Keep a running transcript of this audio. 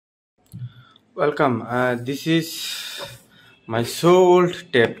Welcome. This is my so old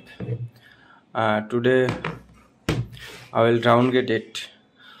tape. Today I will downgrade it.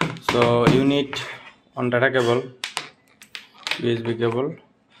 So you need on data cable, USB cable,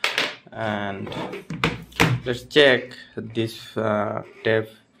 and let's check this tape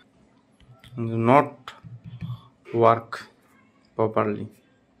not work properly.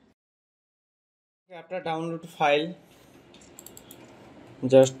 After download file,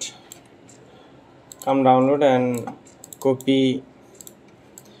 just come download and copy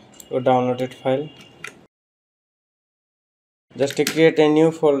your downloaded file. Just to create a new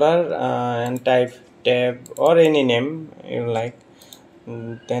folder and type tab or any name you like,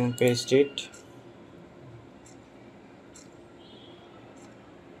 then paste it.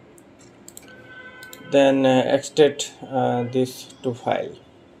 Then extract this to file.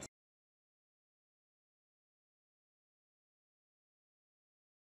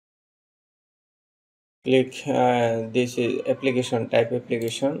 Click this is application, type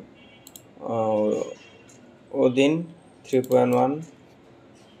application Odin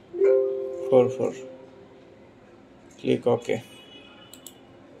 3.144. Click OK.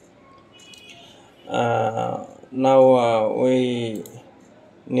 Now we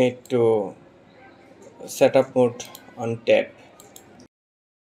need to setup mode on tab.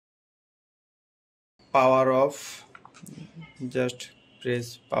 Power off. Just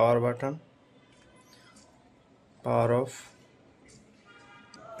press power button. Power off.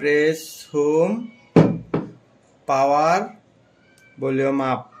 Press home. Power. Volume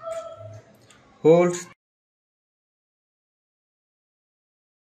up. Hold.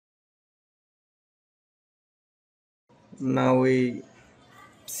 Now we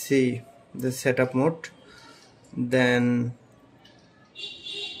see the setup mode. Then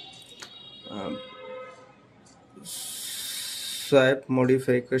swipe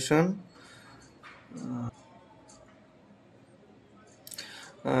modification.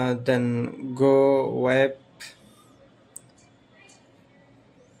 Then go web.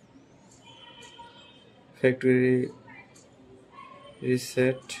 Factory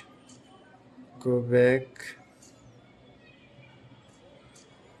reset. Go back.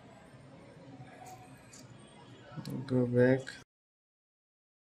 Go back.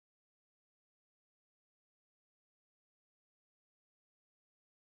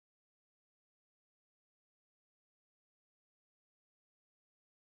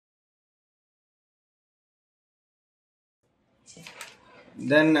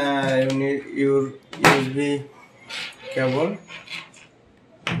 Then you need your USB cable.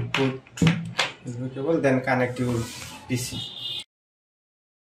 Put USB cable. Then connect your PC.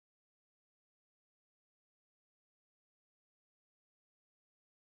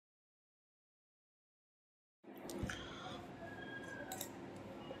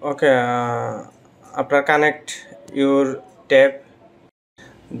 Okay. After connect your tape,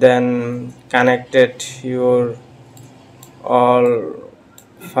 then connected your all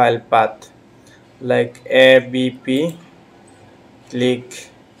file path like ABP. Click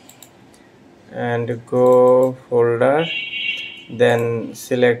and go folder, then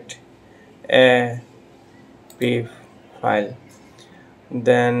select AP file,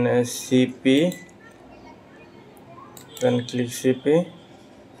 then CP, then click CP.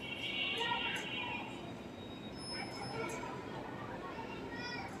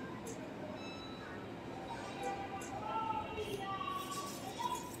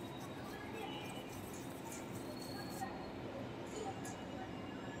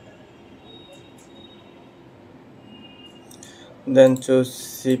 Then choose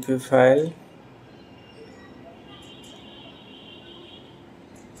CP file,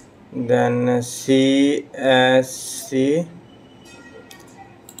 then CSC,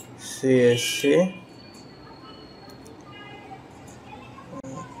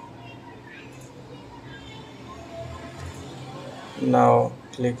 now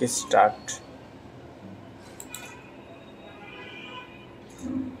click start.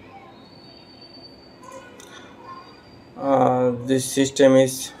 This system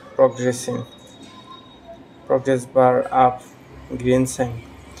is progressing. Progress bar up, green sign.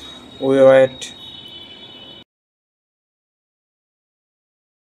 We wait.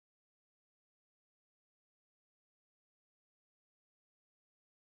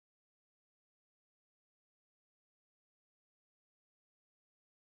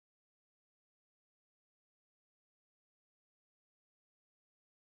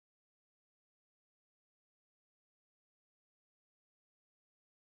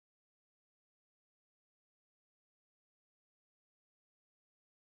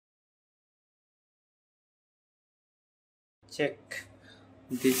 Check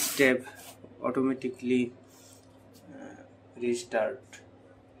this tab automatically restart.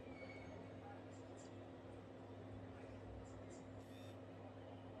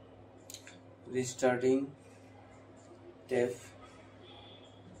 Restarting tab.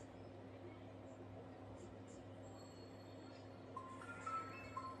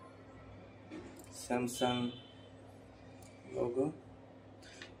 Samsung logo.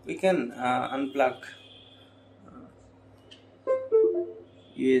 We can unplug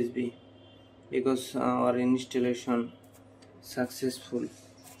USB because our installation successful.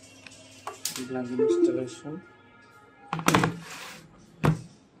 Unplug installation.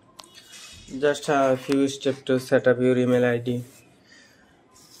 Just a few steps to set up your email ID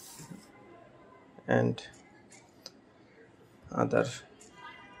and other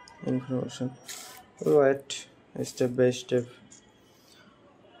information. Right, step by step.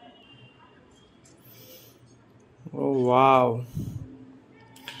 Oh wow,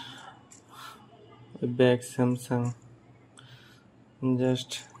 back Samsung.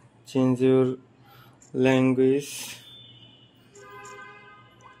 Just change your language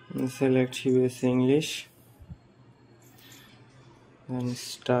and select US English and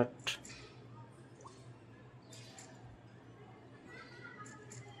start.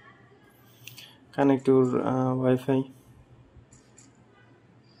 Connect your Wi-Fi.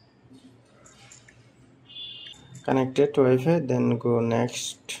 Connected to Wi-Fi, then go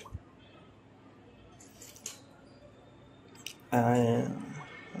next. I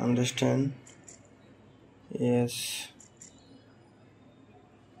understand. Yes.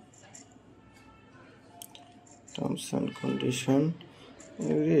 Terms and condition.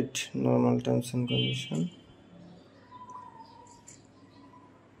 You read normal terms and condition.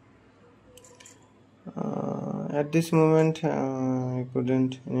 At this moment, I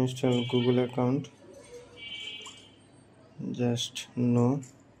couldn't install Google account. Just no.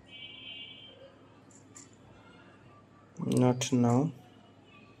 Not now.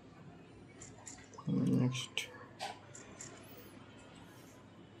 Next.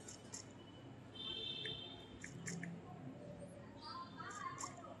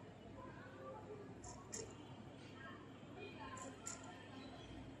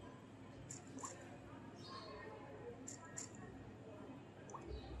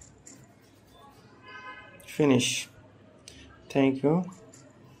 Finish. Thank you.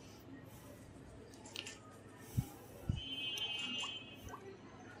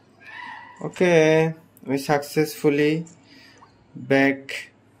 Okay, we successfully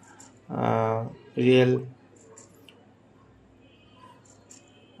back real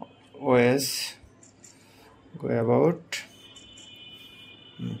OS. Go about.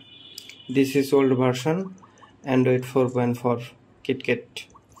 This is old version, Android 4.4 KitKat.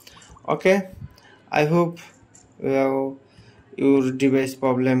 Okay, I hope you have your device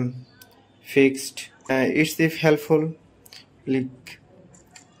problem fixed. It's if helpful, click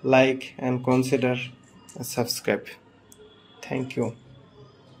like and consider subscribe. Thank you.